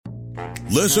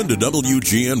Listen to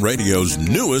WGN Radio's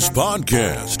newest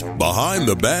podcast, Behind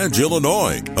the Badge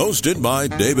Illinois, hosted by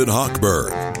David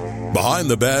Hochberg. Behind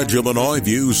the Badge Illinois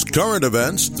views current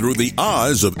events through the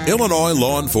eyes of Illinois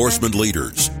law enforcement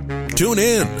leaders. Tune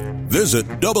in. Visit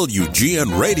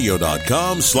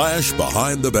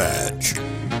WGNRadio.com/Behind the Badge.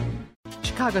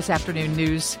 Chicago's Afternoon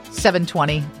News,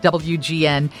 720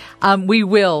 WGN. We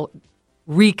will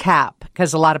recap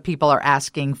because a lot of people are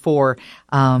asking for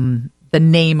the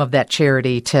name of that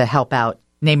charity to help out,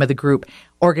 name of the group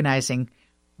organizing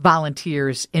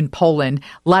volunteers in Poland.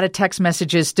 A lot of text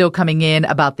messages still coming in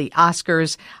about the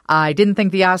Oscars. I didn't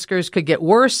think the Oscars could get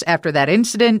worse after that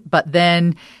incident, but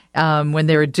then when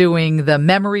they were doing the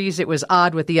memories, it was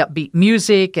odd with the upbeat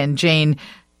music and Jane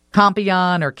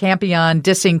Campion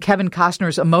dissing Kevin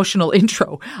Costner's emotional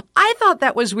intro. I thought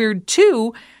that was weird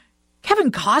too.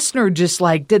 Kevin Costner just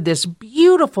did this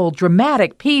beautiful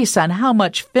dramatic piece on how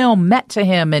much film meant to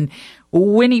him. And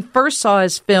when he first saw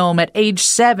his film at age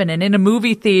 7 and in a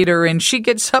movie theater, and she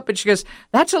gets up and she goes,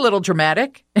 "That's a little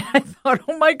dramatic." And I thought,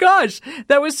 oh my gosh,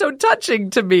 that was so touching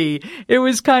to me. It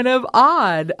was kind of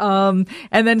odd. And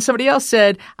then somebody else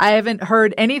said, "I haven't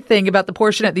heard anything about the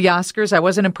portion at the Oscars. I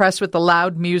wasn't impressed with the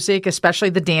loud music,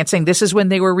 especially the dancing." This is when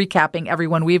they were recapping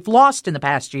everyone we've lost in the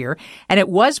past year. And it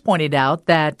was pointed out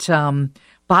that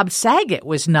Bob Saget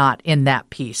was not in that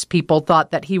piece. People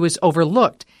thought that he was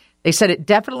overlooked. They said it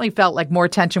definitely felt like more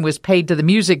attention was paid to the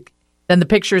music than the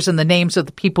pictures and the names of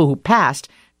the people who passed.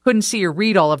 Couldn't see or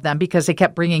read all of them because they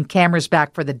kept bringing cameras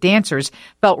back for the dancers.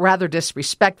 Felt rather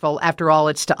disrespectful. After all,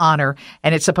 it's to honor,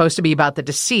 and it's supposed to be about the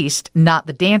deceased, not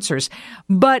the dancers.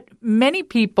 But many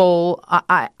people,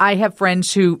 I have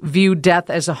friends who view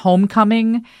death as a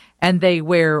homecoming, and they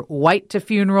wear white to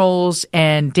funerals,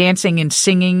 and dancing and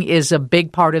singing is a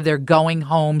big part of their going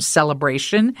home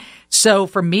celebration. So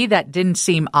for me, that didn't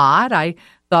seem odd. I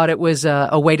thought it was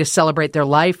a way to celebrate their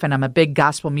life, and I'm a big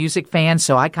gospel music fan,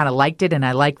 so I kind of liked it, and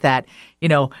I like that,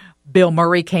 Bill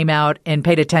Murray came out and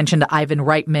paid attention to Ivan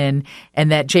Reitman,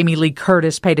 and that Jamie Lee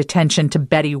Curtis paid attention to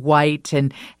Betty White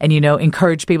and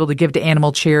encouraged people to give to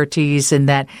animal charities, and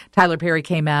that Tyler Perry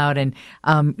came out and,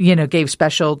 gave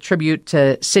special tribute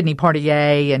to Sidney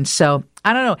Poitier. And so,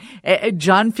 I don't know.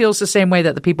 John feels the same way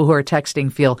that the people who are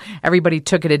texting feel. Everybody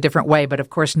took it a different way, but of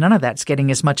course, none of that's getting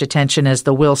as much attention as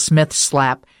the Will Smith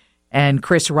slap and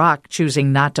Chris Rock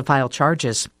choosing not to file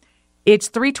charges. It's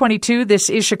 3:22. This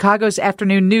is Chicago's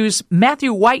Afternoon News.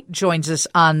 Matthew White joins us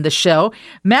on the show.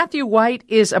 Matthew White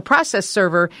is a process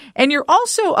server, and you're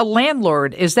also a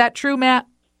landlord. Is that true, Matt?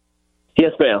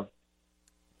 Yes, ma'am.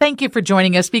 Thank you for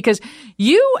joining us because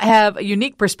you have a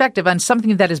unique perspective on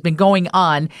something that has been going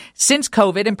on since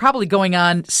COVID and probably going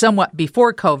on somewhat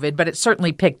before COVID, but it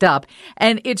certainly picked up.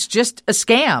 And it's just a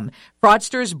scam.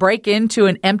 Fraudsters break into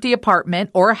an empty apartment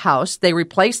or a house. They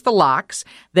replace the locks.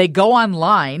 They go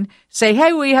online, say,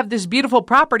 "Hey, we have this beautiful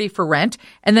property for rent."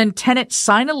 And then tenants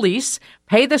sign a lease,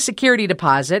 pay the security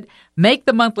deposit, make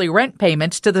the monthly rent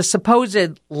payments to the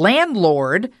supposed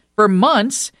landlord for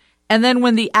months. And then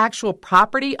when the actual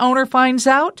property owner finds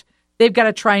out, they've got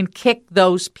to try and kick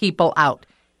those people out.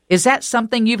 Is that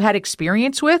something you've had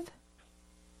experience with?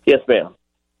 Yes, ma'am.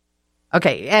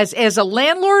 Okay, as a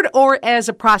landlord or as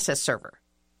a process server?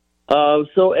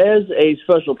 So as a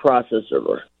special process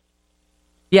server.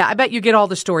 Yeah, I bet you get all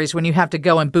the stories when you have to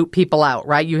go and boot people out,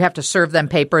 right? You have to serve them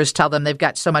papers, tell them they've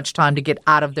got so much time to get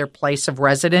out of their place of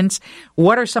residence.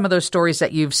 What are some of those stories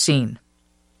that you've seen?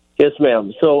 Yes,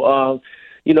 ma'am. So,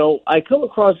 I come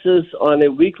across this on a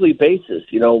weekly basis.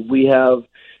 We have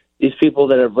these people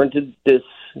that have rented this,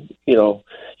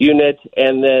 unit,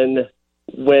 and then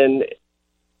when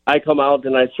I come out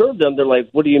and I serve them, they're like,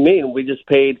 "What do you mean? We just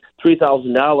paid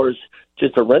 $3,000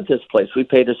 just to rent this place. We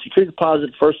paid a security deposit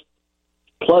first,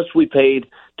 plus we paid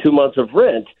 2 months of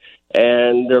rent."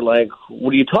 And they're like,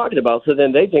 "What are you talking about?" So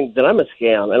then they think that I'm a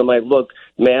scam. And I'm like, "Look,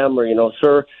 ma'am, or,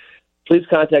 sir, please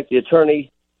contact the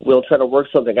attorney. We'll try to work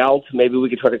something out. Maybe we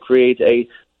could try to create a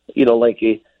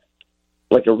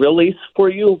real lease for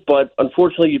you. But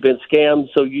unfortunately, you've been scammed.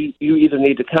 So you either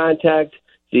need to contact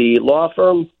the law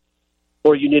firm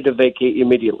or you need to vacate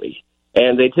immediately."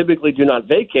 And they typically do not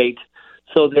vacate.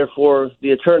 So therefore,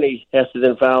 the attorney has to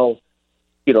then file,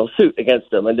 suit against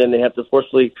them. And then they have to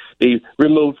forcibly be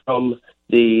removed from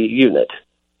the unit.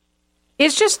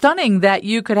 It's just stunning that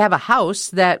you could have a house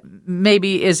that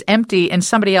maybe is empty and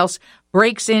somebody else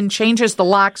breaks in, changes the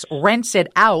locks, rents it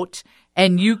out,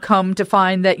 and you come to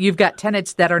find that you've got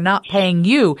tenants that are not paying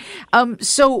you.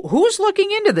 So who's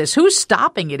looking into this? Who's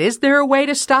stopping it? Is there a way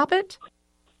to stop it?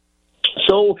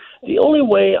 So the only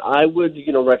way I would,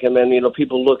 recommend,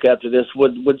 people look after this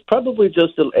would probably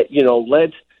just,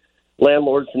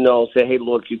 landlords know, say, hey,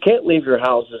 look, you can't leave your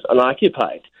houses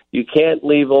unoccupied. You can't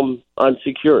leave them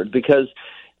unsecured, because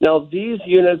now these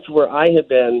units where I have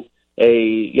been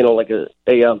a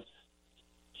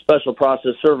special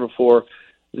process server for,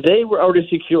 they were already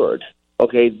secured.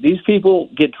 Okay, these people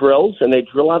get drills, and they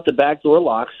drill out the back door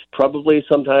locks, probably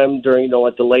sometime during,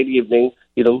 at the late evening,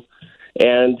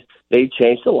 and they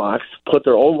change the locks, put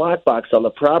their own lockbox on the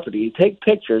property, take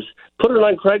pictures, put it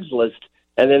on Craigslist,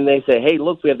 and then they say, hey,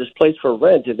 look, we have this place for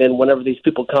rent. And then whenever these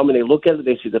people come and they look at it,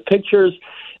 they see the pictures,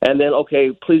 and then,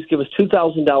 okay, please give us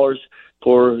 $2,000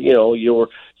 for, your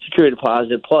security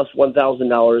deposit plus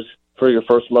 $1,000 for your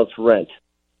first month's rent.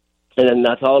 And then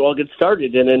that's how it all gets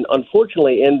started. And then,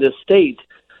 unfortunately, in this state,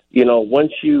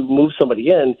 once you move somebody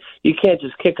in, you can't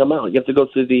just kick them out. You have to go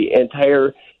through the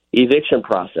entire eviction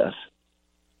process.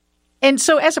 And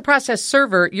so as a process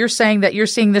server, you're saying that you're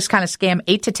seeing this kind of scam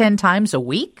 8 to 10 times a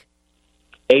week?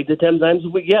 8 to 10 times a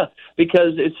week, yeah,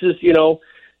 because it's just,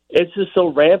 it's just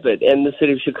so rampant in the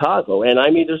city of Chicago. And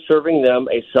I'm either serving them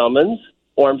a summons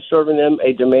or I'm serving them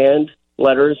a demand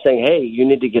letter saying, hey, you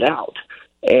need to get out.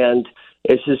 And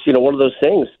it's just, one of those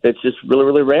things that's just really,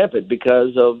 really rampant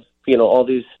because of, all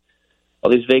these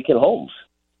vacant homes.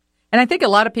 And I think a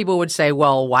lot of people would say,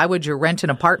 well, why would you rent an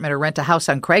apartment or rent a house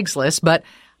on Craigslist? But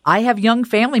I have young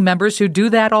family members who do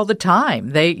that all the time.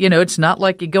 They, it's not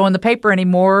like you go in the paper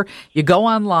anymore. You go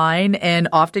online and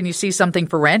often you see something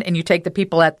for rent and you take the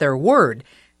people at their word.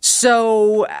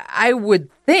 So I would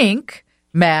think,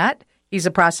 Matt, he's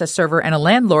a process server and a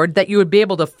landlord, that you would be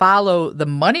able to follow the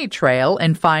money trail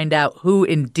and find out who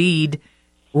indeed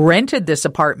rented this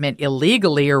apartment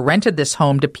illegally or rented this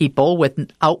home to people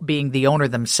without being the owner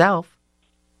themselves.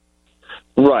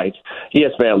 Right.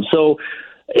 Yes, ma'am. So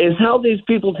is how these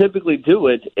people typically do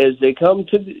it is they come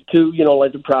to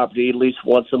the property at least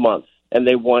once a month, and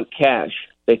they want cash.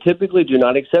 They typically do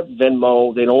not accept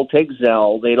Venmo. They don't take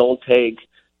Zelle. They don't take,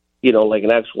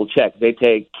 an actual check. They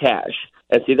take cash.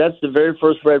 And see, that's the very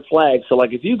first red flag. So,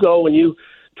 if you go and you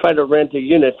try to rent a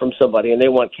unit from somebody and they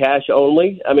want cash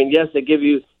only, I mean, yes, they give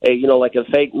you a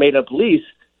fake made-up lease,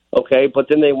 okay, but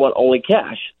then they want only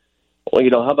cash. Well,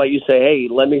 how about you say, hey,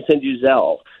 let me send you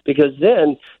Zelle? Because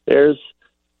then there's,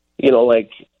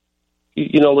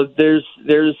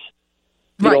 there's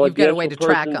right, you've got a way to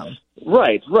track them.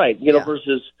 Right,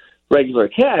 versus regular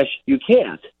cash, you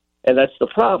can't. And that's the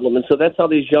problem. And so that's how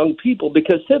these young people,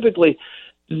 because typically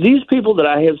these people that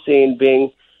I have seen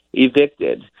being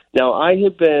evicted. Now, I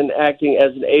have been acting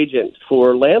as an agent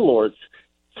for landlords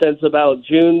since about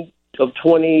June of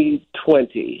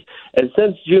 2020. And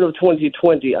since June of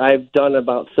 2020, I've done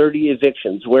about 30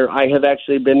 evictions where I have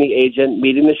actually been the agent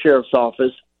meeting the sheriff's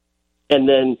office. And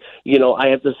then, I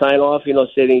have to sign off,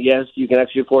 stating, yes, you can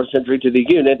actually force entry to the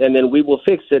unit, and then we will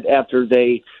fix it after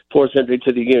they force entry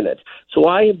to the unit. So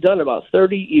I have done about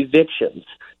 30 evictions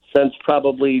since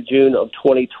probably June of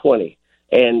 2020.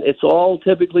 And it's all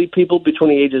typically people between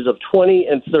the ages of 20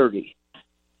 and 30.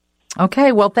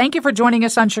 Okay, well, thank you for joining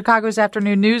us on Chicago's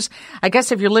Afternoon News. I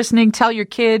guess if you're listening, tell your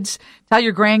kids, tell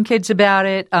your grandkids about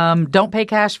it. Don't pay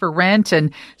cash for rent,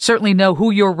 and certainly know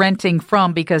who you're renting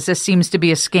from, because this seems to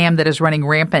be a scam that is running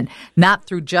rampant, not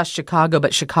through just Chicago,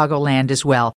 but Chicagoland as well.